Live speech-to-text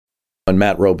And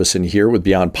Matt Robeson here with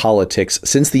Beyond Politics.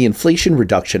 Since the Inflation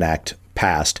Reduction Act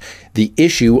passed, the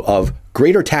issue of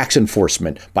greater tax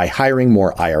enforcement by hiring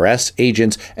more IRS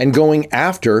agents and going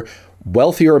after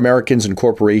wealthier Americans and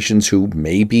corporations who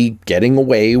may be getting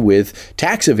away with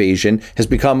tax evasion has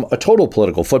become a total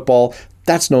political football.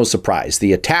 That's no surprise.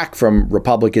 The attack from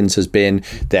Republicans has been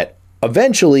that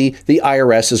eventually the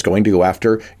IRS is going to go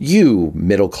after you,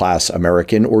 middle-class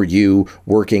American, or you,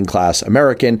 working-class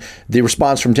American. The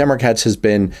response from Democrats has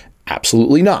been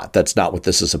absolutely not. That's not what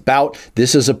this is about.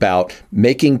 This is about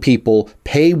making people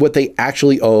pay what they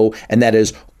actually owe, and that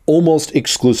is almost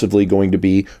exclusively going to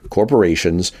be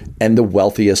corporations and the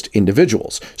wealthiest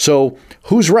individuals. So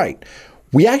who's right?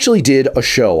 We actually did a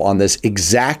show on this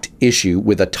exact issue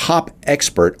with a top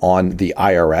expert on the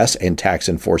IRS and tax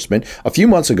enforcement a few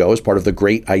months ago as part of the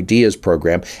Great Ideas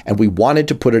program. And we wanted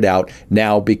to put it out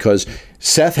now because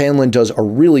Seth Hanlon does a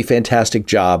really fantastic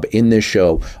job in this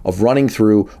show of running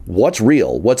through what's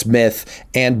real, what's myth,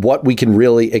 and what we can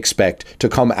really expect to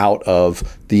come out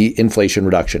of the Inflation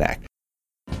Reduction Act.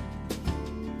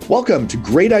 Welcome to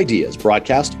Great Ideas,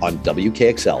 broadcast on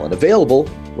WKXL and available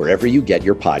wherever you get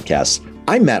your podcasts.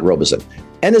 I'm Matt Robeson,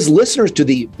 and as listeners to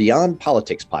the Beyond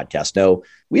Politics podcast know,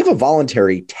 we have a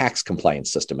voluntary tax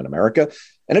compliance system in America,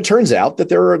 and it turns out that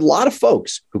there are a lot of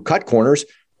folks who cut corners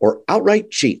or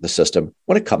outright cheat the system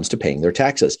when it comes to paying their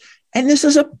taxes. And this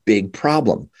is a big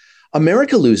problem.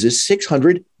 America loses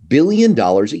 $600 billion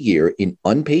a year in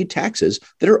unpaid taxes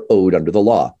that are owed under the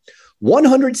law.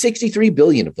 $163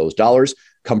 billion of those dollars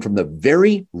come from the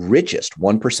very richest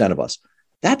 1% of us.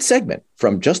 That segment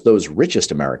from just those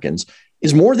richest Americans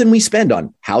is more than we spend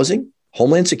on housing,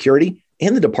 Homeland Security,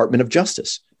 and the Department of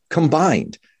Justice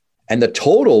combined. And the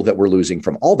total that we're losing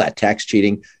from all that tax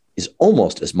cheating is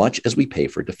almost as much as we pay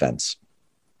for defense.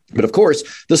 But of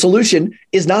course, the solution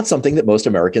is not something that most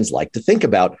Americans like to think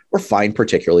about or find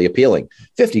particularly appealing.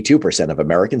 52% of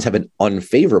Americans have an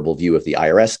unfavorable view of the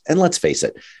IRS. And let's face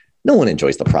it, no one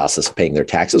enjoys the process of paying their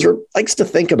taxes or likes to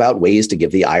think about ways to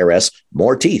give the IRS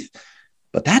more teeth.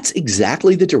 But that's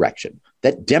exactly the direction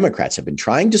that Democrats have been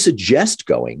trying to suggest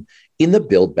going in the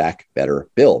Build Back Better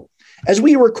bill. As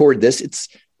we record this, it's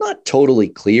not totally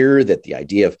clear that the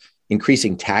idea of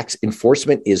increasing tax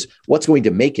enforcement is what's going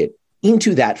to make it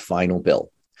into that final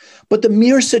bill. But the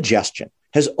mere suggestion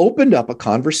has opened up a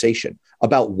conversation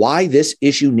about why this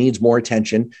issue needs more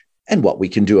attention and what we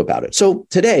can do about it. So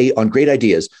today on Great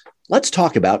Ideas, let's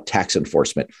talk about tax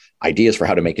enforcement, ideas for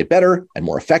how to make it better and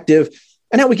more effective,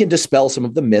 and how we can dispel some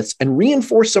of the myths and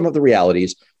reinforce some of the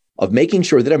realities of making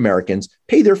sure that Americans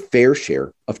pay their fair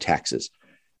share of taxes.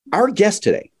 Our guest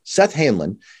today, Seth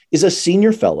Hanlon, is a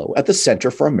senior fellow at the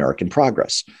Center for American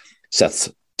Progress. Seth's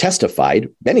testified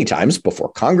many times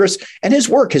before Congress, and his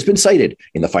work has been cited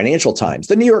in the Financial Times,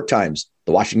 the New York Times,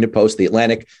 the Washington Post, the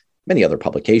Atlantic, many other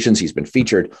publications. He's been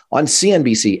featured on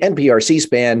CNBC, NPR,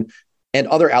 C-SPAN, and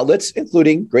other outlets,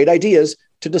 including Great Ideas,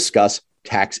 to discuss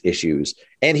tax issues.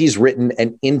 And he's written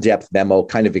an in-depth memo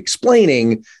kind of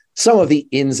explaining some of the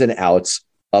ins and outs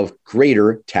of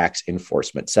greater tax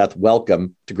enforcement. Seth,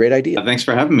 welcome to Great Ideas. Thanks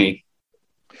for having me.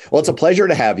 Well, it's a pleasure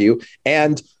to have you.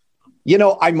 And, you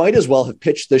know, I might as well have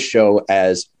pitched this show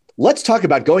as, let's talk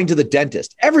about going to the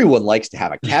dentist. Everyone likes to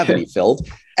have a cavity filled.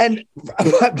 And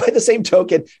by the same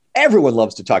token, everyone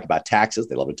loves to talk about taxes.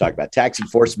 They love to talk about tax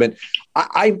enforcement.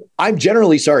 I'm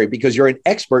generally sorry because you're an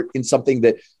expert in something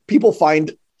that people find,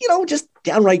 you know, just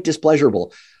downright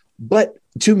displeasurable. But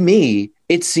to me,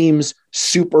 it seems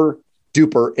super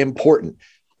duper important.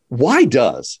 Why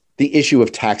does the issue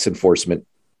of tax enforcement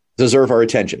deserve our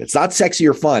attention? It's not sexy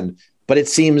or fun, but it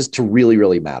seems to really,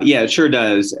 really matter. Yeah, it sure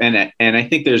does. And I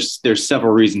think there's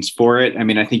several reasons for it. I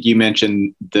mean, I think you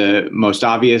mentioned the most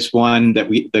obvious one, that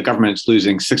the government's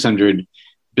losing $600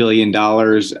 billion.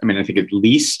 I mean, I think at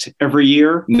least every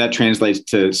year. And that translates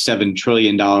to $7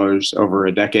 trillion over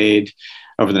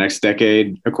the next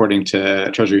decade, according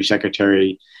to Treasury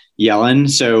Secretary Yellen.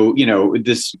 So, you know,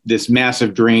 this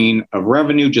massive drain of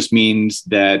revenue just means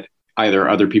that either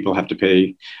other people have to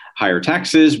pay higher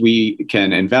taxes, we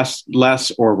can invest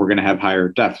less, or we're going to have higher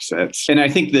deficits. And I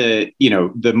think the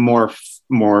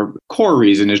more core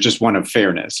reason is just one of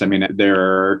fairness. I mean,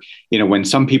 when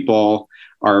some people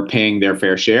are paying their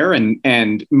fair share,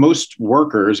 and most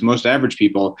workers, most average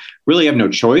people really have no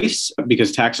choice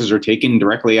because taxes are taken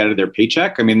directly out of their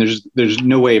paycheck. I mean, there's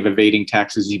no way of evading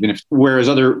taxes, whereas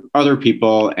other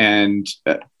people and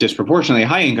disproportionately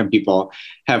high income people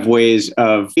have ways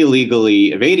of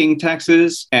illegally evading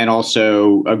taxes and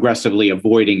also aggressively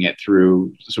avoiding it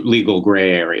through legal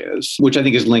gray areas, which I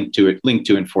think is linked to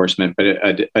enforcement, but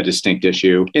a distinct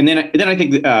issue. And then I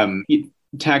think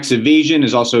tax evasion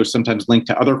is also sometimes linked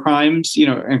to other crimes,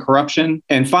 and corruption.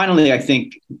 And finally, I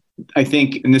think,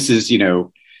 and this is,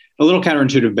 a little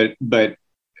counterintuitive, but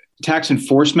tax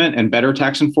enforcement and better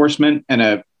tax enforcement and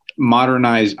a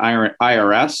modernized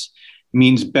IRS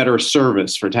means better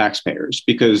service for taxpayers,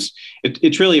 because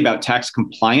it's really about tax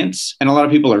compliance. And a lot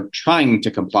of people are trying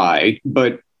to comply,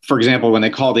 but for example, when they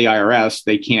call the IRS,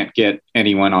 they can't get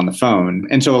anyone on the phone.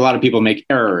 And so a lot of people make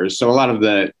errors. So a lot of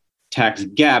the tax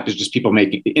gap is just people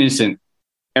making innocent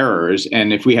errors.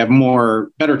 And if we have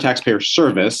better taxpayer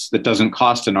service that doesn't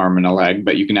cost an arm and a leg,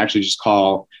 but you can actually just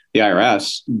call the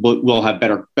IRS, we'll have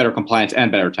better compliance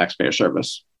and better taxpayer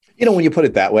service. When you put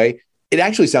it that way, it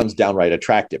actually sounds downright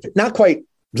attractive. Not quite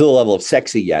to the level of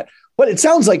sexy yet, but it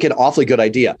sounds like an awfully good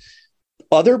idea.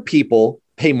 Other people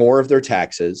pay more of their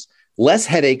taxes, less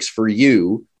headaches for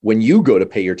you when you go to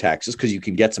pay your taxes because you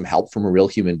can get some help from a real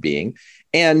human being.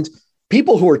 And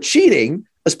people who are cheating,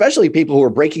 especially people who are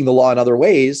breaking the law in other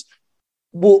ways,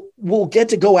 will get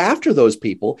to go after those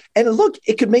people. And look,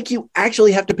 it could make you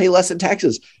actually have to pay less in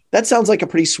taxes. That sounds like a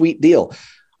pretty sweet deal.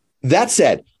 That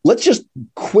said, let's just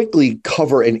quickly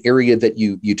cover an area that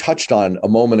you touched on a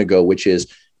moment ago, which is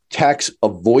tax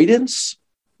avoidance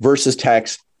versus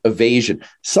tax evasion.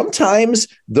 Sometimes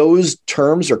those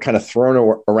terms are kind of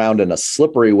thrown around in a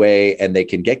slippery way and they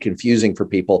can get confusing for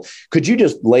people. Could you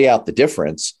just lay out the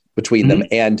difference between them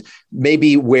and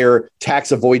maybe where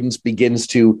tax avoidance begins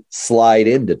to slide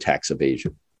into tax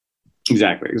evasion?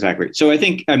 Exactly. So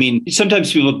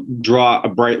sometimes people draw a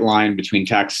bright line between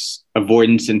tax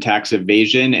avoidance and tax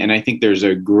evasion, and I think there's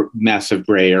a massive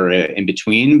gray area in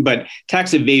between. But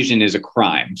tax evasion is a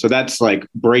crime. So that's like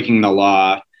breaking the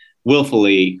law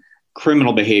willfully,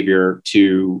 criminal behavior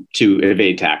to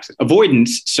evade taxes.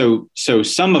 Avoidance, so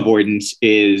some avoidance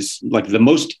is like the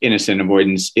most innocent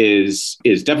avoidance is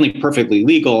definitely perfectly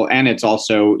legal, and it's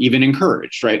also even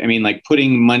encouraged, right? Like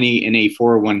putting money in a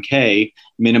 401k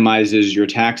minimizes your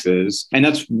taxes, and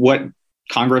that's what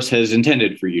Congress has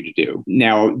intended for you to do.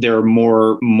 Now, there are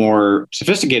more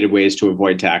sophisticated ways to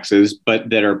avoid taxes, but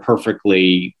that are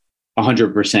perfectly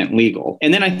 100% legal.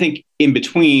 And then I think in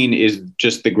between is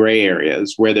just the gray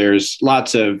areas where there's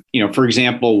lots of, for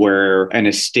example, where an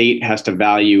estate has to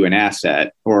value an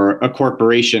asset or a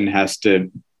corporation has to,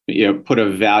 put a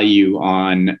value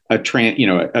on a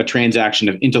transaction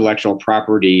of intellectual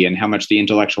property, and how much the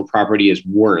intellectual property is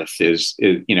worth is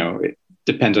it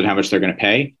depends on how much they're going to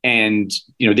pay. And,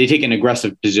 they take an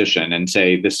aggressive position and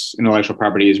say this intellectual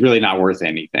property is really not worth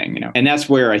anything, and that's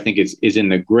where I think is in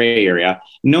the gray area.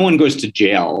 No one goes to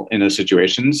jail in those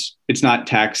situations. It's not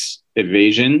tax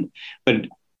evasion, but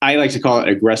I like to call it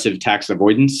aggressive tax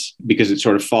avoidance because it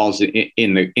sort of falls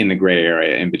in the gray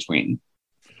area in between.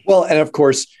 Well, and of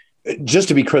course, just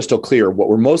to be crystal clear, what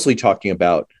we're mostly talking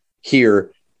about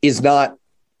here is not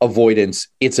avoidance,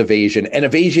 it's evasion. And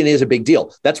evasion is a big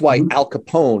deal. That's why Al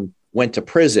Capone went to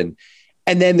prison.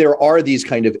 And then there are these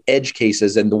kind of edge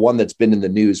cases. And the one that's been in the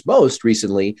news most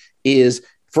recently is,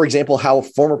 for example, how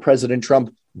former President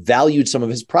Trump valued some of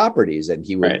his properties. And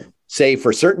he would say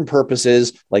for certain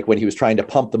purposes, like when he was trying to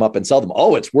pump them up and sell them,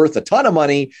 oh, it's worth a ton of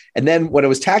money. And then when it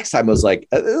was tax time, it was like,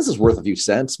 this is worth a few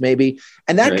cents maybe.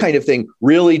 And that kind of thing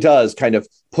really does kind of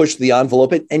push the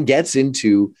envelope and gets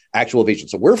into actual evasion.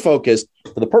 So we're focused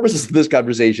for the purposes of this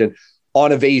conversation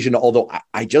on evasion, although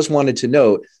I just wanted to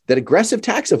note that aggressive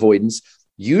tax avoidance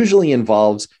usually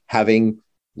involves having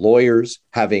lawyers,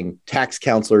 having tax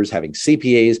counselors, having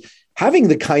CPAs, having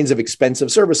the kinds of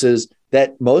expensive services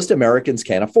that most Americans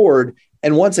can't afford.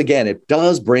 And once again, it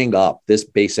does bring up this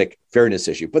basic fairness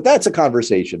issue, but that's a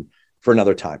conversation for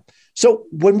another time. So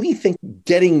when we think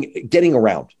getting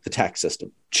around the tax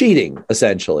system, cheating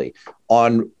essentially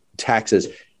on taxes,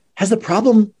 has the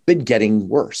problem been getting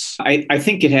worse? I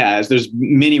think it has. There's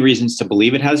many reasons to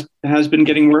believe it has been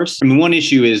getting worse. One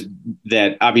issue is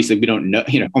that obviously we don't know,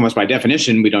 almost by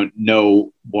definition, we don't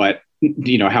know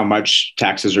how much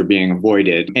taxes are being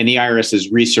avoided. And the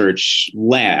IRS's research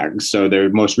lags. So their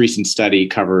most recent study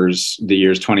covers the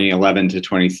years 2011 to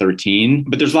 2013.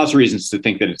 But there's lots of reasons to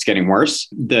think that it's getting worse.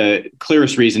 The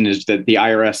clearest reason is that the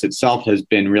IRS itself has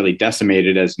been really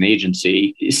decimated as an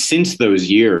agency. Since those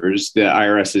years, the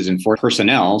IRS's enforced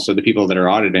personnel, so the people that are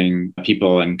auditing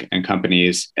people and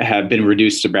companies, have been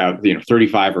reduced about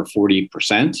 35 or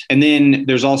 40%. And then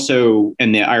there's also,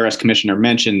 and the IRS commissioner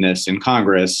mentioned this in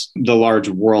Congress, the large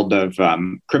world of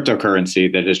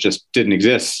cryptocurrency that just didn't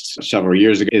exist several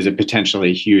years ago is a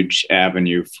potentially huge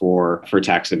avenue for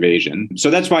tax evasion. So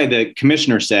that's why the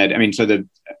commissioner said,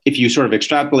 if you sort of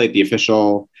extrapolate the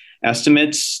official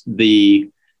estimates,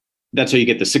 that's how you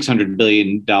get the $600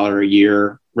 billion a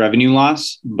year revenue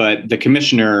loss, but the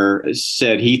commissioner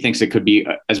said he thinks it could be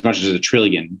as much as $1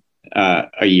 trillion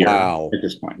a year at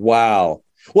this point. Wow.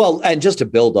 Well, and just to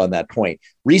build on that point,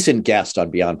 recent guest on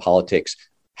Beyond Politics,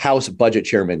 House Budget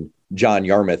Chairman John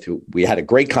Yarmuth, who we had a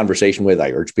great conversation with.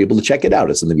 I urge people to check it out.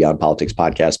 It's in the Beyond Politics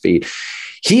podcast feed.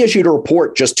 He issued a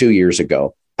report just 2 years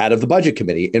ago out of the Budget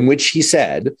Committee in which he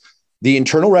said the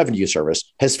Internal Revenue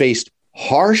Service has faced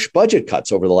harsh budget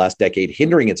cuts over the last decade,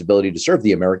 hindering its ability to serve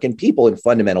the American people in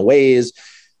fundamental ways.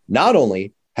 Not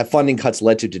only have funding cuts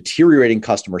led to deteriorating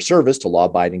customer service to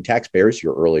law-abiding taxpayers,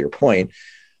 your earlier point,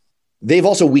 they've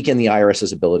also weakened the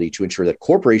IRS's ability to ensure that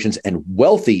corporations and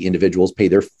wealthy individuals pay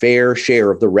their fair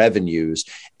share of the revenues.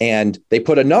 And they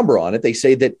put a number on it. They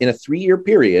say that in a 3-year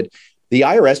period, the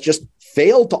IRS just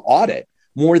failed to audit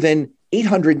more than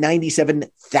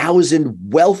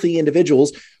 897,000 wealthy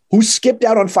individuals who skipped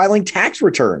out on filing tax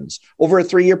returns over a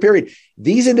 3-year period.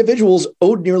 These individuals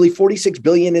owed nearly $46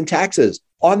 billion in taxes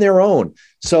on their own.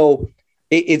 So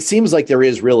it seems like there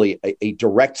is really a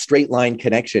direct straight line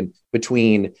connection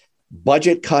between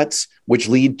budget cuts, which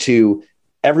lead to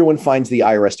everyone finds the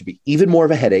IRS to be even more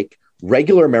of a headache.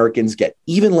 Regular Americans get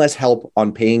even less help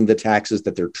on paying the taxes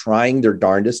that they're trying their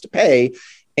darndest to pay.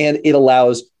 And it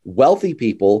allows wealthy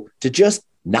people to just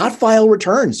not file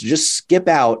returns, to just skip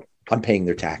out on paying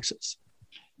their taxes.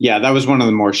 Yeah, that was one of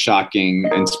the more shocking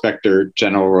Inspector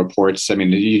General reports. I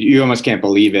mean, you almost can't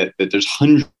believe it, that there's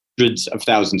hundreds of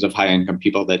thousands of high-income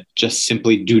people that just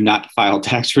simply do not file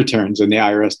tax returns, and the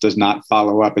IRS does not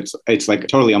follow up. It's like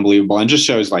totally unbelievable, and just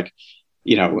shows like,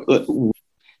 you know,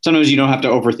 sometimes you don't have to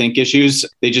overthink issues.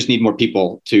 They just need more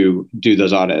people to do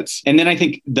those audits. And then I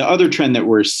think the other trend that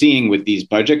we're seeing with these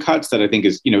budget cuts that I think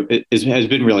is, you know, has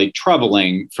been really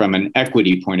troubling from an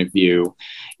equity point of view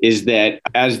is that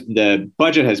as the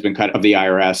budget has been cut of the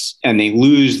IRS and they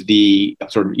lose the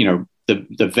sort of, you know,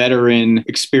 the veteran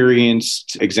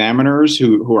experienced examiners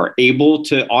who are able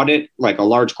to audit like a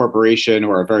large corporation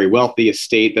or a very wealthy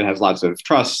estate that has lots of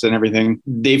trusts and everything,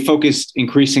 they focused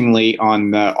increasingly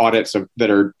on the audits that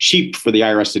are cheap for the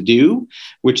IRS to do,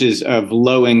 which is of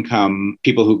low income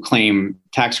people who claim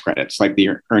tax credits like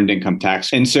the earned income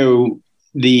tax. And so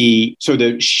the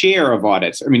share of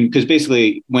audits, I mean, because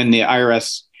basically when the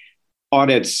IRS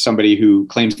audits somebody who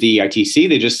claims the EITC,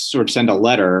 they just sort of send a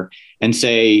letter and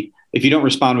say, if you don't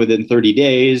respond within 30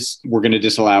 days, we're going to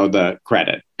disallow the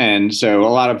credit. And so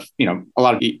a lot of,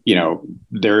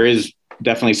 there is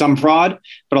definitely some fraud,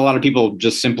 but a lot of people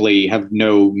just simply have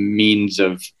no means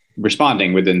of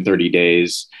responding within 30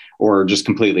 days or just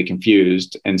completely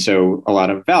confused. And so a lot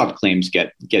of valid claims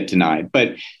get denied.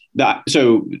 But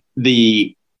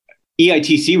the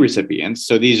EITC recipients,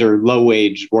 so these are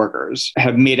low-wage workers,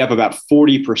 have made up about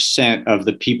 40% of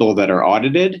the people that are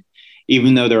audited,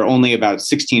 even though they're only about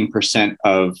 16%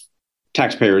 of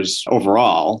taxpayers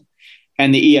overall.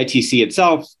 And the EITC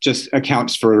itself just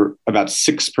accounts for about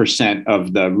 6%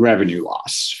 of the revenue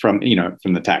loss from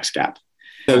the tax gap.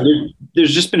 So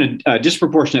there's just been a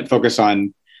disproportionate focus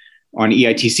on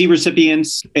EITC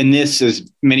recipients. And this, as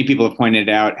many people have pointed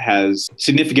out, has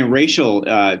significant racial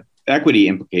equity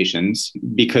implications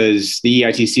because the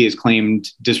EITC is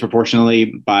claimed disproportionately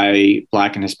by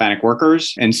Black and Hispanic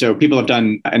workers. And so people have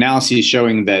done analyses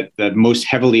showing that the most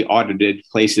heavily audited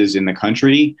places in the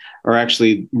country are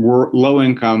actually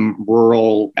low-income,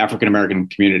 rural African-American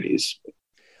communities.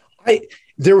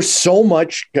 There's so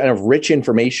much kind of rich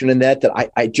information in that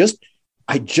I just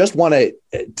want to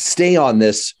stay on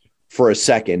this for a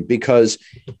second, because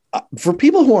for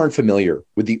people who aren't familiar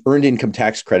with the earned income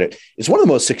tax credit, it's one of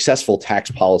the most successful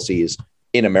tax policies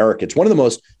in America. It's one of the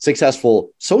most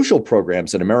successful social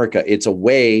programs in America. It's a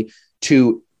way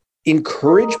to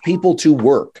encourage people to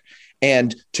work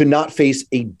and to not face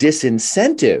a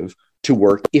disincentive to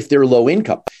work if they're low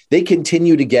income. They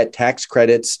continue to get tax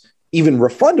credits, even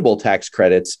refundable tax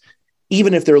credits,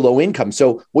 even if they're low income.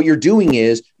 So what you're doing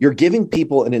is you're giving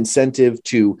people an incentive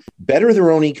to better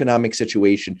their own economic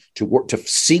situation, to work, to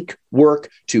seek work,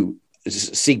 to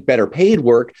seek better paid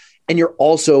work, and you're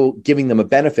also giving them a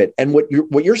benefit. And what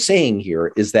you're saying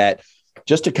here is that,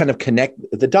 just to kind of connect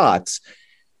the dots,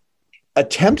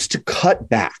 attempts to cut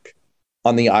back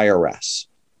on the IRS,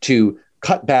 to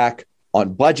cut back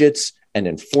on budgets and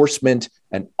enforcement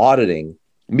and auditing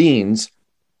means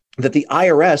that the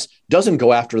IRS doesn't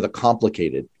go after the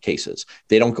complicated cases.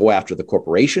 They don't go after the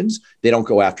corporations. They don't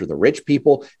go after the rich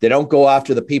people. They don't go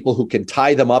after the people who can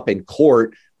tie them up in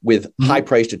court with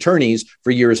high-priced attorneys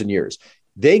for years and years.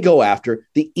 They go after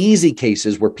the easy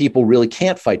cases where people really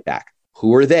can't fight back.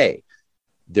 Who are they?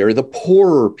 They're the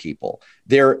poorer people.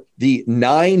 They're the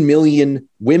 9 million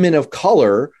women of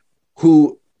color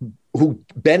who who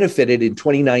benefited in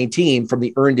 2019 from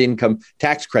the earned income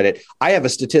tax credit. I have a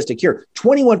statistic here.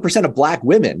 21% of Black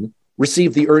women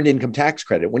receive the earned income tax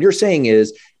credit. What you're saying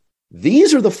is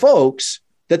these are the folks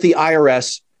that the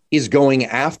IRS is going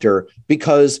after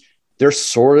because they're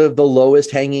sort of the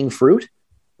lowest hanging fruit.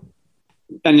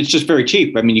 And it's just very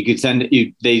cheap. I mean, you could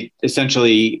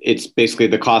it's basically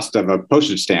the cost of a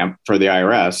postage stamp for the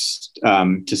IRS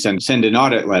to send an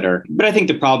audit letter. But I think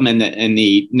the problem in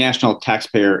the National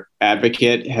Taxpayer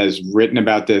Advocate has written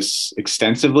about this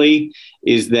extensively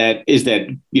is that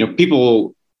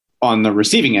people on the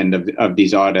receiving end of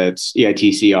these audits,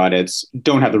 EITC audits,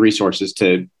 don't have the resources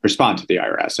to respond to the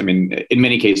IRS. I mean, in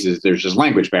many cases, there's just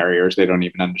language barriers. They don't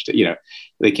even understand,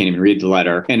 they can't even read the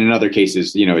letter. And in other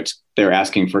cases, they're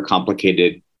asking for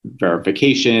complicated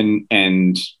verification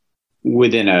and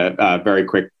within a very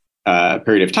quick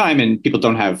period of time. And people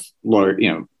don't have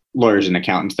lawyers and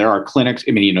accountants. There are clinics.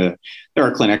 I mean, there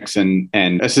are clinics and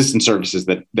assistance services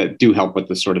that do help with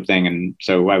this sort of thing. And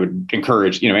so I would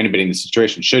encourage, anybody in this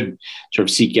situation should sort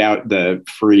of seek out the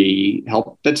free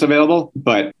help that's available.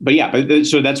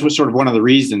 So that's what sort of one of the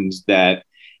reasons that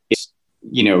it's,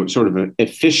 sort of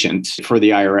efficient for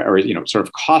the IRS or, sort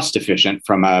of cost efficient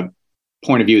from a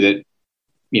point of view that,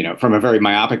 from a very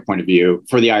myopic point of view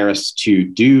for the IRS to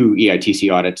do EITC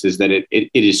audits is that it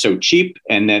is so cheap.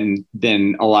 And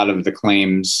then a lot of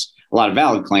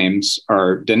valid claims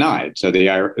are denied. So there's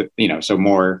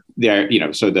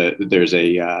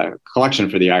a collection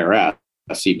for the IRS,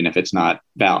 even if it's not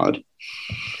valid.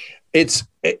 It's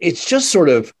just sort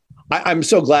of, I'm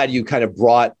so glad you kind of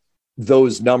brought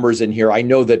those numbers in here. I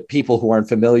know that people who aren't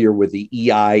familiar with the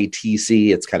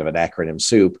EITC, it's kind of an acronym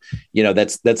soup,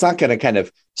 that's not going to kind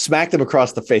of smack them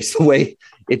across the face the way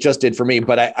it just did for me.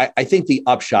 But I think the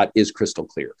upshot is crystal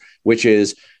clear, which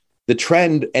is the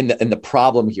trend and the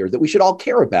problem here that we should all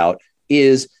care about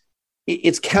is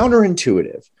it's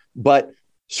counterintuitive, but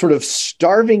sort of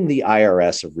starving the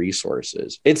IRS of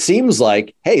resources. It seems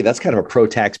like, hey, that's kind of a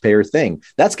pro-taxpayer thing.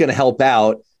 That's going to help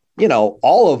out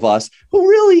all of us who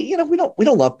really, we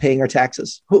don't love paying our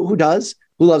taxes. Who does?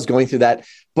 Who loves going through that?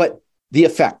 But the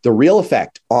real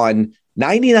effect on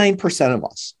 99% of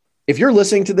us, if you're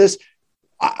listening to this,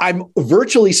 I'm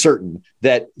virtually certain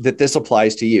that this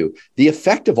applies to you. The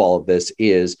effect of all of this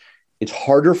is it's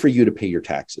harder for you to pay your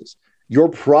taxes. You're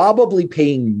probably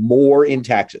paying more in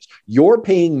taxes. You're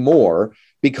paying more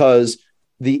because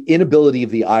the inability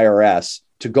of the IRS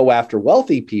to go after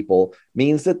wealthy people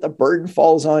means that the burden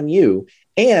falls on you.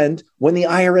 And when the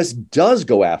IRS does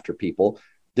go after people,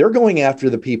 they're going after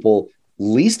the people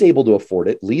least able to afford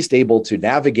it, least able to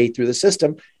navigate through the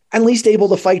system, and least able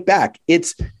to fight back.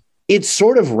 It's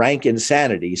sort of rank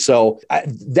insanity. So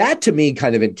that to me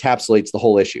kind of encapsulates the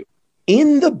whole issue.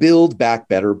 In the Build Back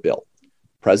Better bill,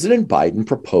 President Biden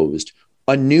proposed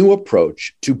a new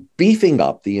approach to beefing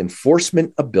up the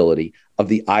enforcement ability of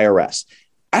the IRS.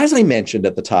 As I mentioned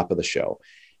at the top of the show,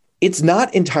 it's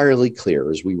not entirely clear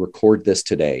as we record this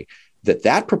today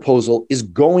that proposal is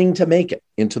going to make it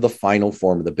into the final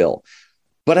form of the bill.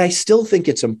 But I still think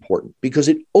it's important because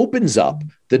it opens up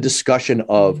the discussion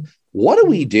of what do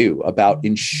we do about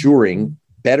ensuring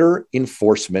better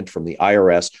enforcement from the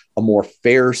IRS, a more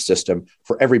fair system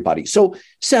for everybody. So,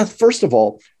 Seth, first of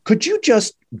all, could you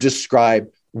just describe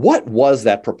what was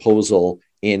that proposal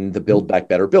in the Build Back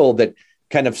Better bill that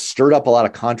kind of stirred up a lot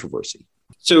of controversy?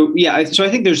 So I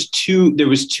think there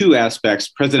was two aspects.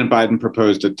 President Biden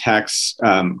proposed a tax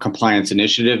compliance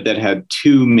initiative that had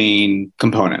two main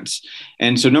components.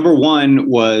 And so number one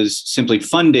was simply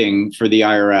funding for the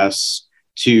IRS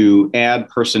to add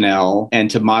personnel and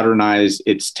to modernize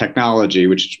its technology,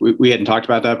 which we hadn't talked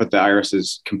about that, but the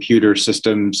IRS's computer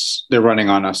systems, they're running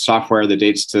on a software that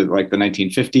dates to like the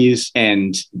 1950s.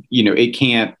 And, it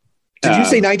can't. Did you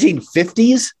say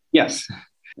 1950s? Yes.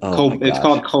 Oh it's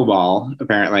called COBOL,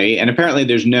 apparently. And apparently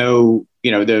there's no,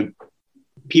 the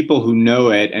people who know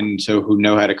it and so who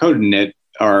know how to code in it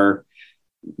are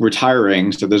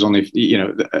retiring. So there's only,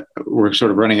 we're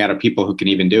sort of running out of people who can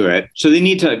even do it. So they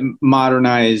need to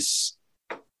modernize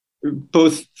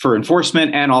both for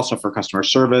enforcement and also for customer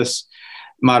service,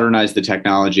 modernize the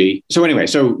technology. So anyway,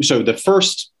 so the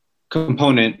first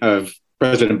component of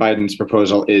President Biden's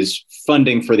proposal is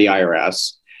funding for the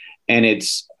IRS. And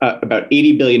it's about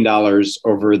 $80 billion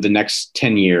over the next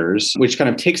 10 years, which kind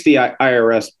of takes the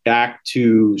IRS back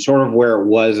to sort of where it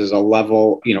was as a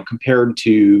level, compared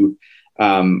to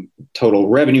total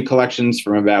revenue collections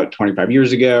from about 25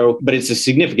 years ago. But it's a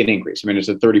significant increase. I mean, it's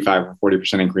a 35 or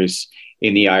 40% increase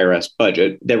in the IRS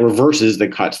budget that reverses the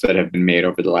cuts that have been made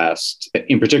over the last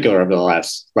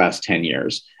 10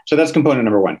 years. So that's component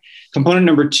number one. Component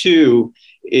number two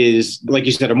is, like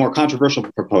you said, a more controversial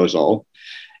proposal.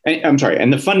 I'm sorry,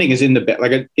 and the funding is in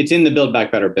the it's in the Build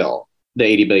Back Better bill, the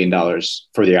 $80 billion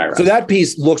for the IRS. So that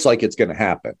piece looks like it's going to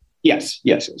happen. Yes.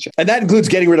 And that includes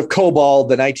getting rid of COBOL,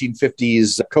 the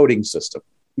 1950s coding system.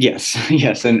 Yes,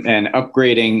 and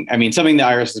upgrading. I mean, something the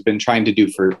IRS has been trying to do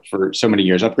for so many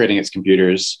years, upgrading its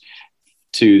computers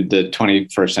to the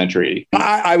 21st century.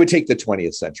 I would take the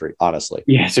 20th century, honestly.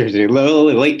 Yeah, seriously,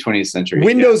 late 20th century.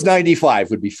 Windows 95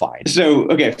 would be fine. So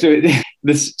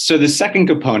the second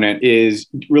component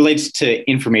relates to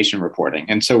information reporting.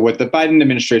 And so what the Biden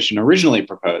administration originally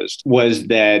proposed was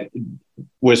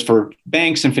for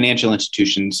banks and financial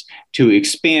institutions to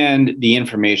expand the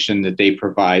information that they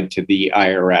provide to the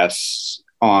IRS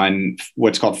on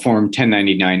what's called Form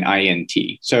 1099 INT.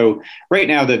 So right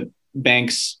now, the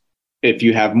banks, if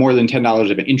you have more than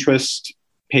 $10 of interest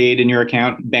paid in your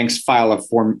account, banks file a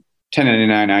Form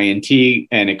 1099 INT,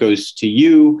 and it goes to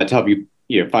you to help you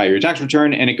file your tax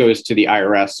return, and it goes to the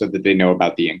IRS so that they know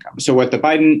about the income. So what the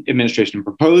Biden administration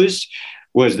proposed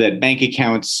was that bank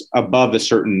accounts above a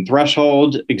certain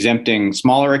threshold, exempting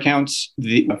smaller accounts,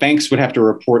 the banks would have to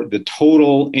report the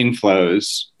total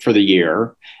inflows for the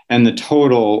year and the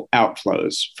total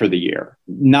outflows for the year.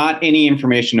 Not any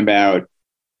information about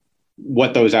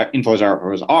what those inflows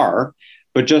outflows are,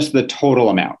 but just the total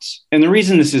amounts. And the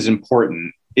reason this is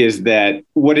important is that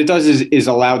what it does is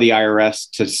allow the IRS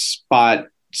to spot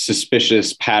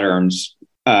suspicious patterns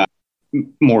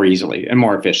more easily and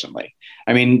more efficiently.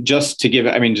 Just to give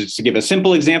a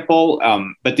simple example,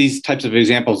 but these types of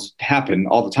examples happen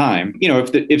all the time.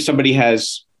 If somebody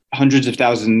has hundreds of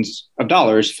thousands of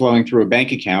dollars flowing through a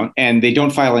bank account and they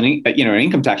don't file an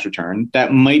income tax return,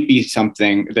 that might be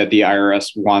something that the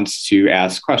IRS wants to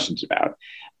ask questions about.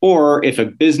 Or if a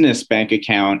business bank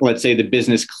account, let's say the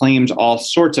business claims all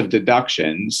sorts of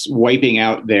deductions, wiping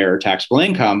out their taxable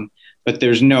income, but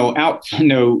there's no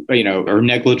or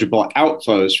negligible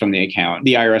outflows from the account,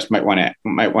 the IRS might want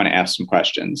to ask some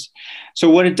questions. So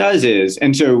what it does is,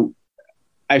 and so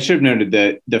I should have noted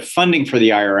that the funding for the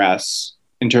IRS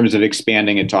in terms of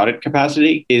expanding its audit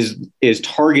capacity is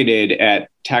targeted at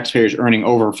taxpayers earning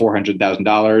over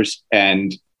 $400,000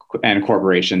 and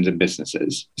corporations and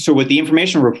businesses. So what the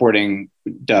information reporting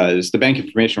does, the bank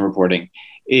information reporting,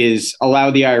 is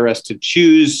allow the IRS to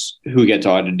choose who gets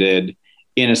audited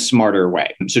in a smarter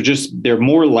way. So they're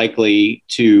more likely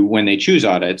to, when they choose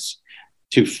audits,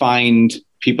 to find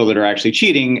people that are actually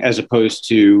cheating, as opposed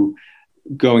to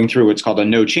going through what's called a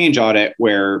no change audit,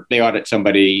 where they audit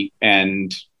somebody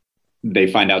and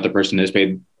they find out the person has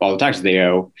paid all the taxes they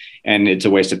owe, and it's a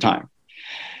waste of time.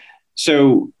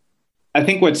 So I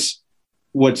think what's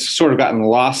sort of gotten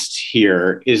lost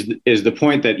here is the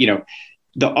point that,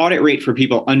 the audit rate for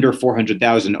people under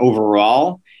 400,000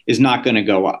 overall is not going to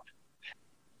go up.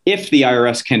 If the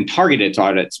IRS can target its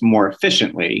audits more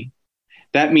efficiently,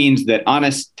 that means that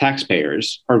honest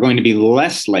taxpayers are going to be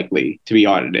less likely to be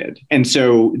audited. And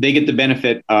so they get the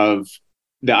benefit of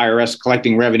the IRS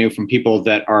collecting revenue from people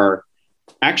that are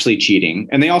actually cheating.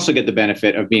 And they also get the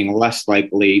benefit of being less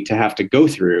likely to have to go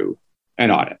through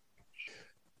an audit.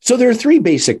 So there are three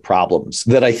basic problems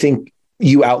that I think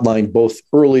you outlined both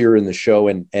earlier in the show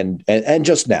and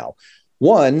just now.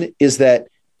 One is that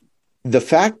the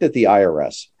fact that the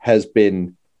IRS has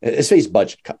faced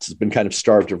budget cuts, has been kind of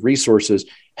starved of resources,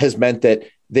 has meant that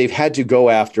they've had to go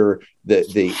after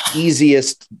the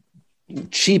easiest,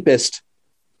 cheapest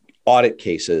audit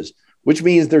cases, which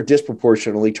means they're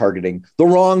disproportionately targeting the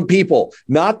wrong people,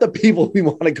 not the people we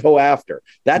want to go after.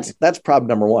 That's problem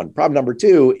number one. Problem number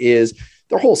two is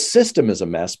their whole system is a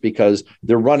mess because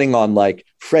they're running on like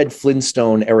Fred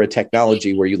Flintstone era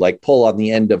technology, where you pull on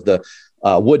the end of the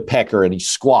woodpecker and he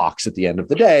squawks at the end of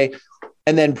the day.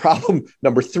 And then problem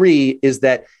number three is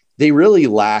that they really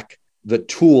lack the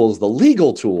tools, the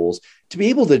legal tools, to be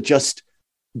able to just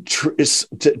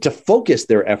to focus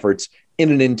their efforts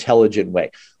in an intelligent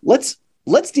way. Let's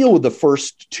deal with the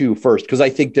first two first, because I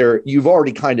think you've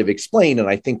already kind of explained, and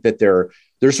I think that they're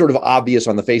sort of obvious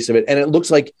on the face of it, and it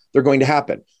looks like they're going to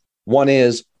happen. One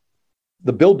is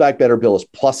the Build Back Better bill is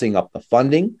plussing up the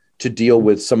funding to deal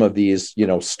with some of these,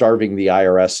 starving the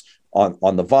IRS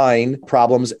on the vine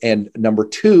problems. And number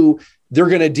two, they're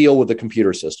going to deal with the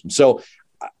computer system. So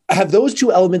have those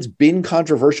two elements been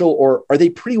controversial, or are they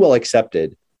pretty well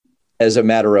accepted as a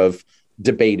matter of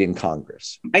debate in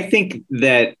Congress? I think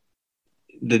that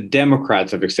the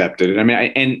Democrats have accepted it. I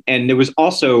mean, and there was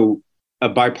also a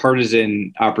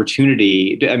bipartisan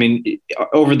opportunity. I mean,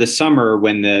 over the summer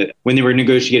when they were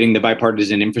negotiating the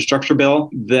bipartisan infrastructure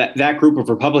bill, that group of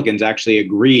Republicans actually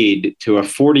agreed to a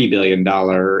 $40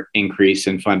 billion increase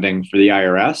in funding for the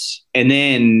IRS. And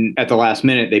then at the last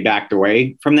minute, they backed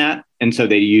away from that. And so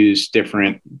they used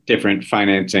different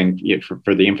financing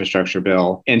for the infrastructure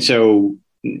bill. And so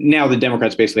now the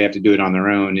Democrats basically have to do it on their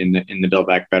own in the Build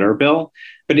Back Better bill.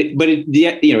 But it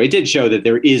did show that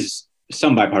there is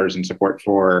some bipartisan support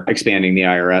for expanding the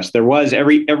IRS. There was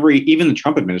even the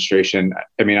Trump administration.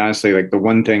 I mean, honestly, like the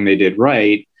one thing they did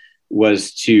right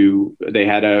was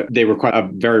they required a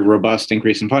very robust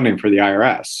increase in funding for the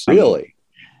IRS. Really?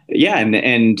 Yeah,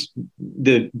 and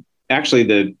the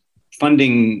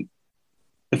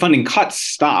funding cuts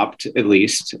stopped at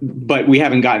least, but we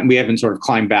haven't sort of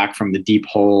climbed back from the deep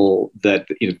hole that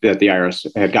the IRS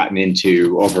had gotten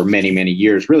into over many, many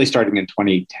years, really starting in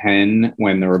 2010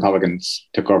 when the Republicans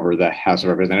took over the House of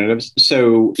Representatives.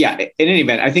 So yeah, in any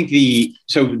event, I think the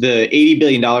 $80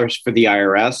 billion for the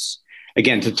IRS,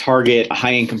 again, to target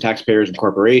high-income taxpayers and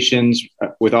corporations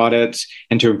with audits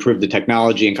and to improve the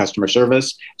technology and customer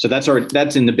service. So that's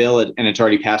in the bill, and it's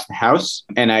already passed the House.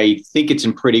 And I think it's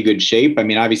in pretty good shape. I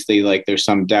mean, obviously, like there's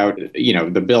some doubt,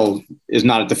 the bill is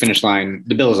not at the finish line.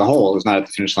 The bill as a whole is not at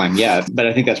the finish line yet, but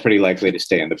I think that's pretty likely to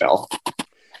stay in the bill.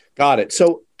 Got it.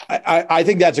 So I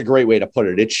think that's a great way to put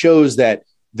it. It shows that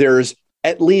there's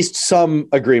at least some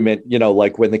agreement,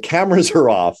 like when the cameras are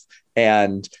off,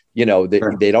 and they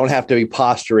don't have to be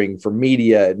posturing for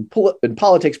media and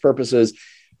politics purposes.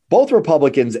 Both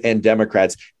Republicans and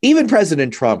Democrats, even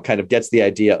President Trump, kind of gets the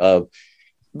idea of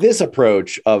this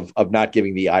approach of not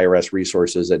giving the IRS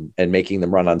resources and making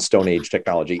them run on Stone Age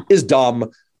technology is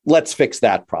dumb. Let's fix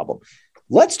that problem.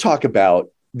 Let's talk about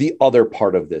the other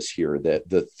part of this here,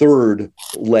 the third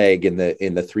leg in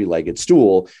the three-legged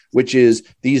stool, which is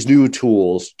these new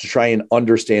tools to try and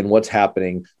understand what's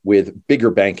happening with bigger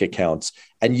bank accounts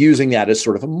and using that as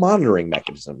sort of a monitoring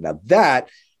mechanism. Now, that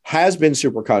has been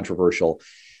super controversial,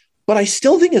 but I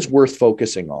still think it's worth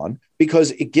focusing on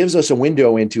because it gives us a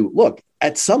window into, look,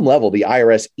 at some level, the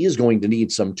IRS is going to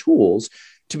need some tools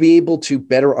to be able to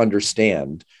better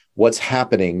understand what's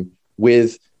happening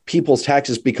with people's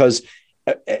taxes, because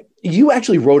you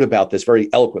actually wrote about this very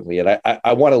eloquently, and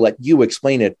I want to let you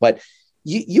explain it, but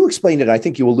you explained it. I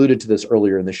think you alluded to this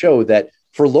earlier in the show that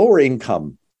for lower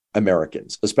income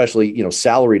Americans, especially,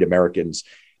 salaried Americans,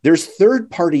 there's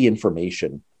third-party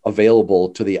information available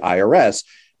to the IRS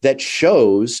that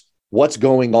shows what's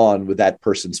going on with that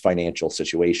person's financial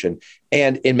situation.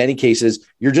 And in many cases,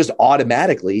 you're just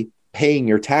automatically paying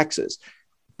your taxes.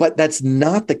 But that's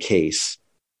not the case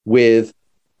with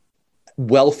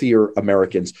wealthier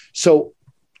Americans. So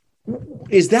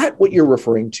is that what you're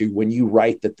referring to when you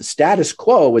write that the status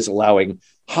quo is allowing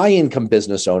high-income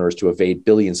business owners to evade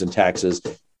billions in taxes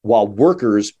while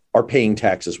workers are paying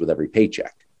taxes with every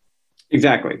paycheck?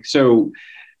 Exactly. So,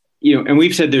 and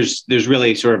we've said there's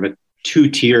really sort of a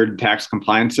two-tiered tax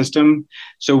compliance system.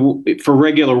 So for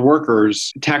regular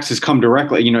workers, taxes come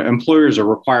directly. Employers are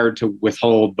required to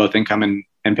withhold both income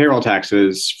and payroll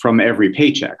taxes from every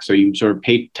paycheck. So you sort of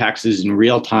pay taxes in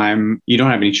real time. You don't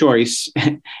have any choice.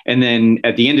 And then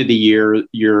at the end of the year,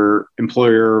 your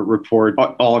employer report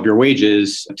all of your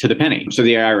wages to the penny. So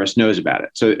the IRS knows about it.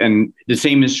 So, and the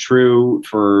same is true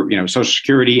for, Social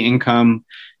Security income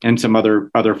and some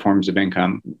other forms of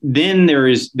income. Then there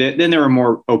are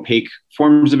more opaque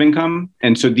forms of income.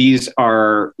 And so these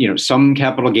are, some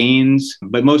capital gains,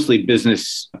 but mostly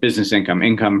business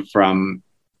income from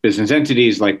business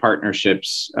entities like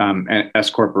partnerships,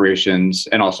 S corporations,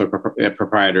 and also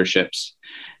proprietorships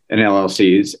and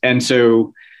LLCs. And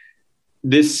so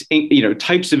this,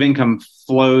 types of income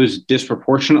flows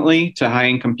disproportionately to high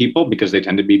income people because they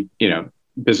tend to be,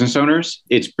 business owners.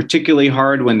 It's particularly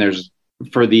hard when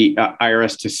for the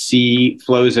IRS to see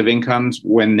flows of incomes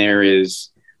when there is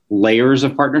layers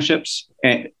of partnerships,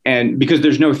 and because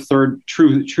there's no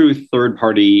true third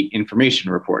party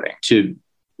information reporting to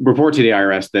report to the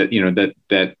IRS that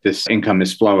that this income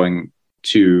is flowing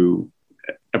to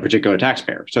a particular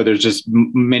taxpayer. So there's just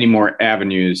many more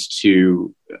avenues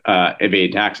to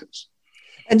evade taxes.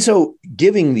 And so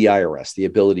giving the IRS the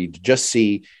ability to just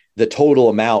see the total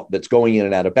amount that's going in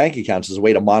and out of bank accounts is a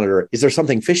way to monitor, is there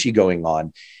something fishy going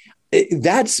on?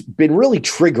 That's been really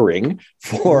triggering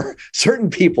for certain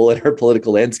people in our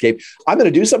political landscape. I'm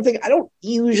going to do something I don't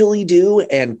usually do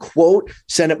and quote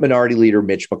Senate Minority Leader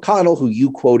Mitch McConnell, who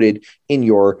you quoted in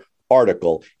your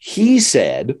article. He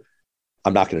said,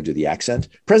 I'm not going to do the accent,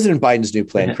 President Biden's new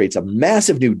plan creates a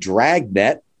massive new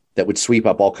dragnet that would sweep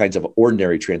up all kinds of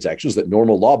ordinary transactions that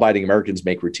normal law-abiding Americans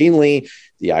make routinely.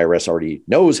 The IRS already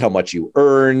knows how much you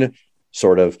earn,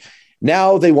 sort of.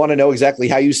 Now they want to know exactly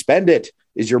how you spend it.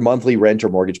 Is your monthly rent or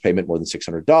mortgage payment more than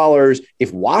 $600?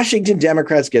 If Washington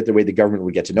Democrats get their way, the government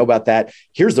would get to know about that.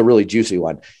 Here's the really juicy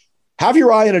one. Have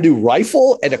your eye on a new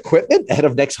rifle and equipment ahead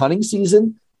of next hunting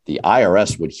season? The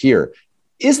IRS would hear.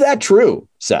 Is that true,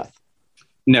 Seth?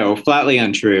 No, flatly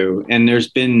untrue. And there's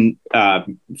been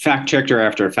fact checker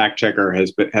after fact checker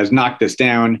has knocked this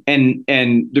down. And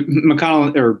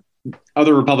McConnell or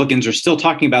other Republicans are still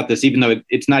talking about this, even though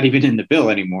it's not even in the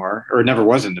bill anymore, or it never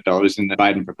was in the bill. It was in the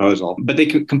Biden proposal. But they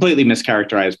completely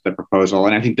mischaracterized the proposal.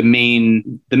 And I think the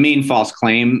main false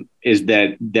claim is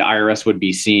that the IRS would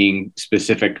be seeing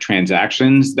specific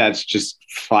transactions. That's just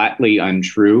flatly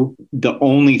untrue. The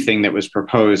only thing that was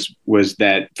proposed was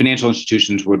that financial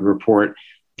institutions would report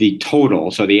the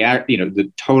total, so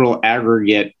the total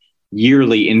aggregate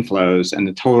yearly inflows and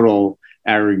the total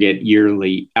aggregate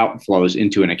yearly outflows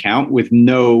into an account, with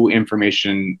no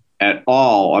information at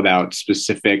all about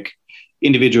specific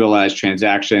individualized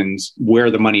transactions,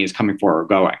 where the money is coming for or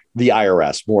going. The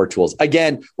IRS, more tools.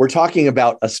 Again, we're talking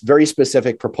about a very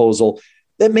specific proposal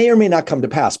that may or may not come to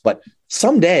pass, but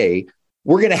someday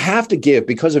we're going to have to give,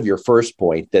 because of your first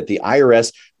point, that the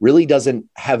IRS really doesn't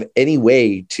have any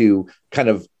way to kind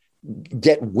of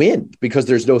get wind because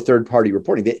there's no third party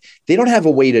reporting. They don't have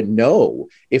a way to know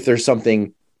if there's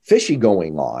something fishy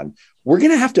going on. We're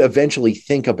going to have to eventually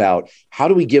think about how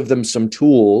do we give them some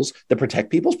tools that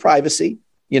protect people's privacy,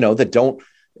 that don't,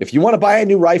 if you want to buy a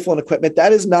new rifle and equipment,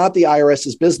 that is not the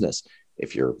IRS's business.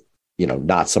 If you're,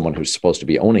 not someone who's supposed to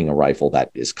be owning a rifle,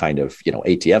 that is kind of,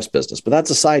 ATF's business, but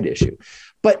that's a side issue.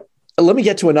 But let me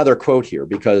get to another quote here,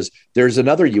 because there's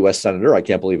another U.S. Senator, I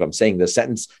can't believe I'm saying this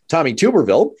sentence, Tommy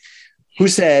Tuberville, who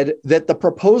said that the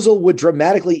proposal would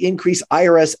dramatically increase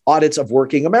IRS audits of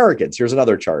working Americans. Here's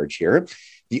another charge here.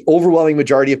 The overwhelming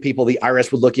majority of people the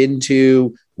IRS would look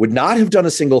into would not have done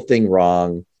a single thing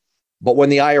wrong. But when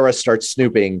the IRS starts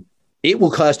snooping, it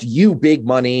will cost you big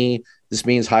money. This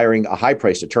means hiring a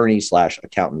high-priced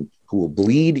attorney/accountant who will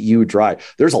bleed you dry.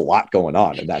 There's a lot going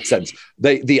on in that sense.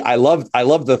 I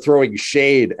love the throwing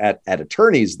shade at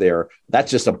attorneys there. That's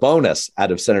just a bonus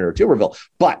out of Senator Tuberville.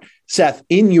 But Seth,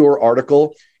 in your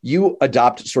article, you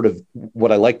adopt sort of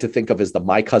what I like to think of as the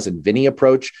My Cousin Vinny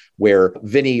approach, where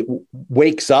Vinny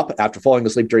wakes up after falling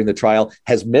asleep during the trial,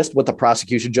 has missed what the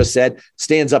prosecution just said,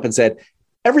 stands up and said,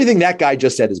 everything that guy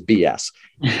just said is BS.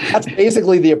 That's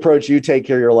basically the approach you take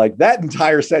here. You're like, that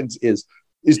entire sentence is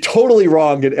totally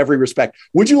wrong in every respect.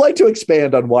 Would you like to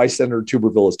expand on why Senator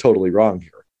Tuberville is totally wrong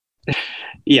here?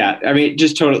 Yeah, I mean,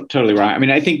 just totally wrong. I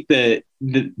mean, I think the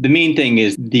main thing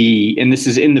is and this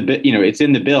is in the, it's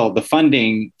in the bill, the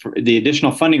funding, for the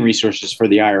additional funding resources for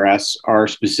the IRS are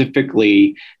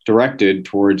specifically directed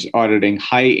towards auditing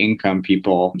high income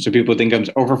people. So people with incomes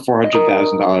over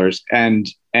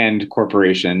 $400,000 and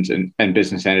corporations and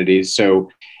business entities. So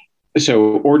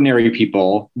ordinary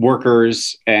people,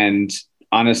 workers, and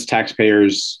honest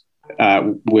taxpayers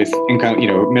with income,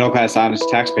 middle-class honest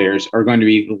taxpayers are going to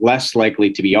be less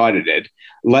likely to be audited.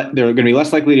 They're going to be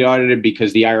less likely to be audited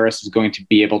because the IRS is going to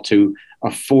be able to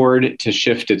afford to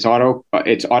shift its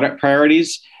audit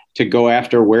priorities to go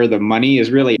after where the money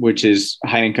is really, which is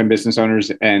high-income business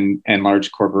owners and large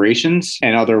corporations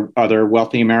and other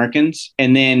wealthy Americans.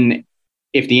 And then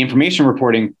if the information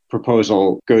reporting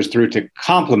proposal goes through to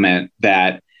complement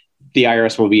that, the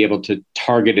IRS will be able to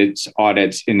target its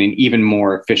audits in an even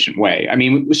more efficient way. I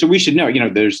mean, so we should know,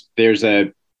 there's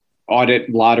a audit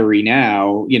lottery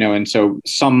now, and so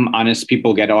some honest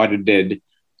people get audited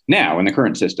now in the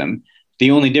current system.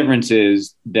 The only difference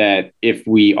is that if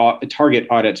we target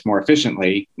audits more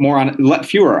efficiently,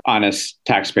 fewer honest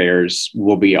taxpayers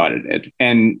will be audited.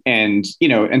 And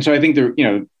so I think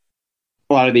a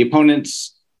lot of the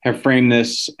opponents have framed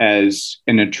this as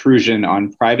an intrusion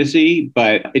on privacy,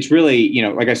 but it's really,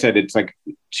 like I said, it's like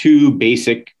two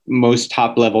basic, most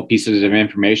top level pieces of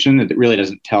information that really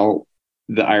doesn't tell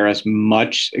the IRS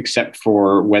much, except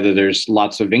for whether there's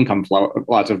lots of income flow,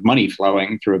 lots of money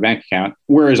flowing through a bank account,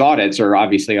 whereas audits are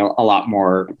obviously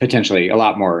potentially a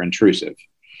lot more intrusive.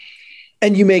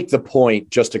 And you make the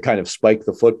point, just to kind of spike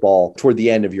the football toward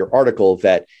the end of your article,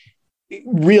 that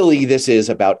really this is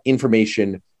about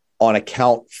information on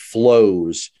account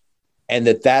flows, and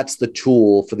that's the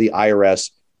tool for the IRS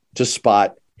to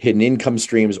spot hidden income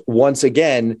streams. Once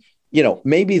again,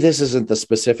 maybe this isn't the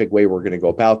specific way we're going to go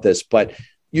about this, but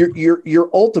your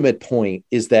ultimate point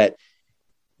is that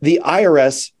the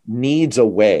IRS needs a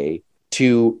way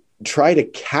to try to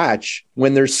catch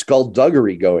when there's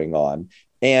skullduggery going on,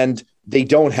 and they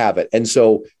don't have it. And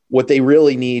so what they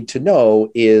really need to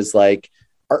know is like,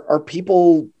 are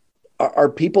people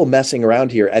messing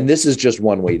around here? And this is just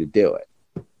one way to do it.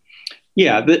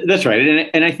 Yeah, that's right.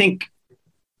 And I think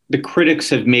the critics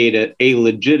have made a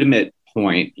legitimate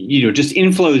point. Just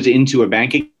inflows into a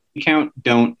bank account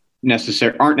aren't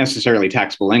necessarily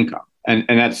taxable income. And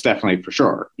that's definitely for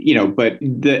sure. But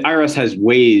the IRS has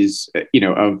ways,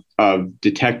 of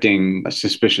detecting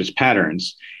suspicious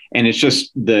patterns. And it's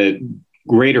just the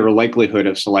greater likelihood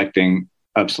of selecting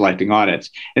audits.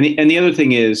 And the other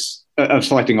thing is of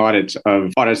selecting audits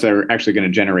that are actually going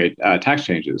to generate tax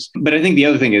changes. But I think the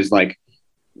other thing is like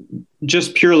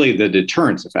just purely the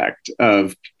deterrence effect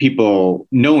of people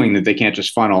knowing that they can't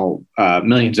just funnel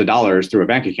millions of dollars through a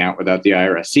bank account without the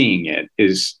IRS seeing it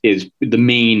is the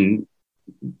main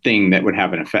thing that would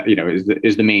have an effect,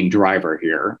 is the main driver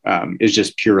here, is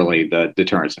just purely the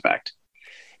deterrence effect.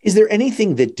 Is there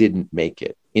anything that didn't make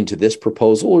it into this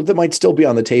proposal or that might still be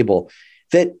on the table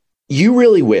that you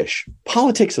really wish,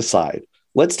 politics aside,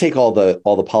 let's take all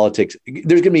the politics,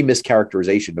 there's going to be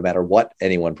mischaracterization no matter what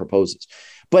anyone proposes.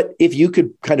 But if you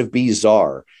could kind of be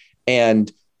czar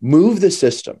and move the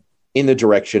system in the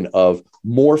direction of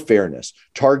more fairness,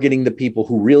 targeting the people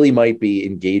who really might be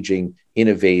engaging in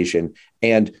evasion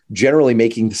and generally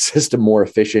making the system more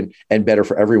efficient and better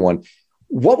for everyone,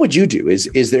 what would you do?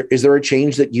 Is there a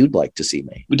change that you'd like to see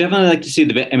made? We'd definitely like to see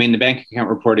the bank account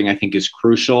reporting, I think, is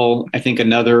crucial. I think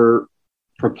another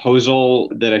proposal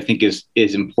that I think is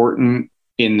important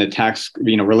in the tax,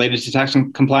 related to tax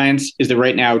compliance is that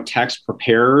right now tax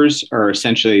preparers are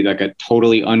essentially like a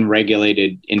totally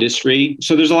unregulated industry.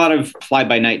 So there's a lot of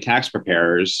fly-by-night tax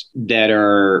preparers that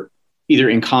are either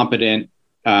incompetent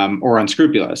or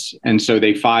unscrupulous. And so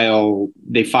they file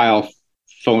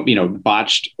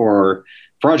botched or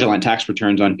fraudulent tax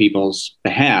returns on people's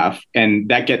behalf, and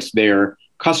that gets their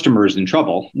customers in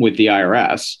trouble with the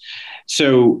IRS.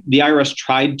 So the IRS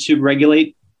tried to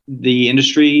regulate the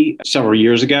industry several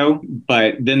years ago,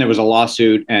 but then there was a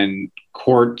lawsuit and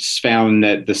courts found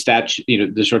that the statute,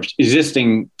 the sort of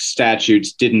existing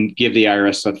statutes didn't give the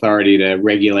IRS authority to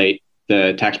regulate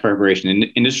the tax preparation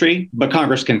industry, but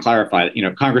Congress can clarify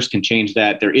that. Congress can change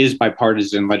that. There is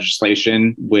bipartisan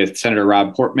legislation with Senator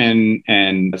Rob Portman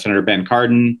and Senator Ben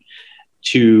Cardin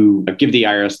to give the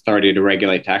IRS authority to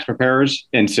regulate tax preparers.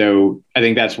 And so I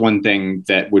think that's one thing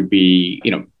that would be,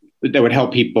 that would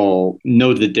help people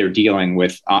know that they're dealing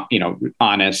with,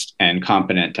 honest and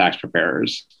competent tax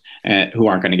preparers who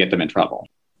aren't going to get them in trouble.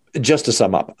 Just to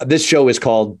sum up, this show is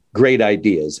called Great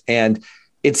Ideas, and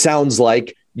it sounds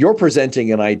like you're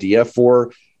presenting an idea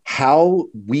for how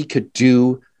we could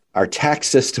do our tax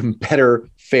system better,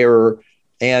 fairer,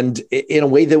 and in a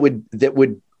way that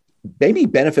would maybe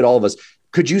benefit all of us.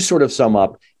 Could you sort of sum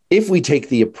up, if we take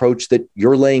the approach that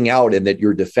you're laying out and that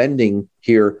you're defending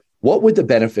here, what would the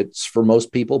benefits for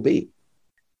most people be?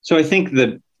 So I think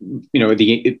the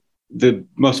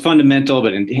most fundamental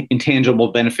but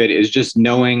intangible benefit is just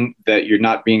knowing that you're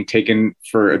not being taken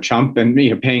for a chump and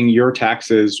paying your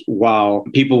taxes while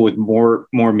people with more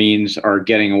means are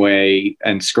getting away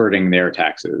and skirting their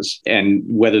taxes, and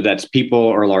whether that's people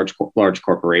or large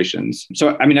corporations.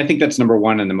 So I think that's number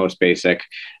one and the most basic.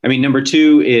 Number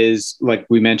two is, like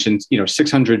we mentioned,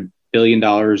 $600 billion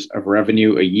of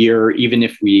revenue a year. Even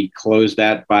if we close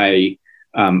that by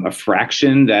a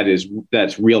fraction,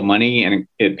 that's real money, and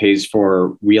it pays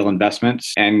for real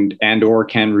investments and or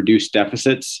can reduce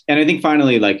deficits. And I think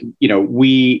finally, the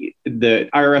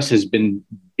IRS has been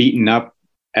beaten up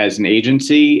as an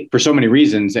agency for so many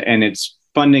reasons, and its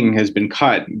funding has been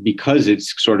cut because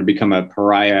it's sort of become a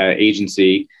pariah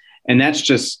agency. And that's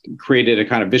just created a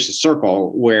kind of vicious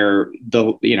circle where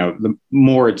the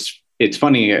more its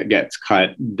funding gets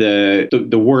cut, the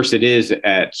worse it is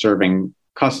at serving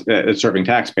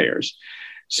taxpayers.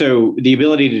 So the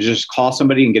ability to just call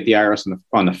somebody and get the IRS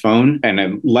on the phone, and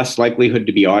a less likelihood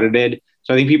to be audited.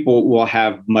 So I think people will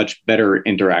have much better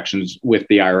interactions with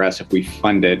the IRS if we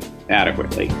fund it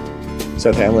adequately.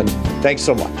 Seth Hanlon, thanks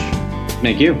so much.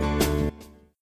 Thank you.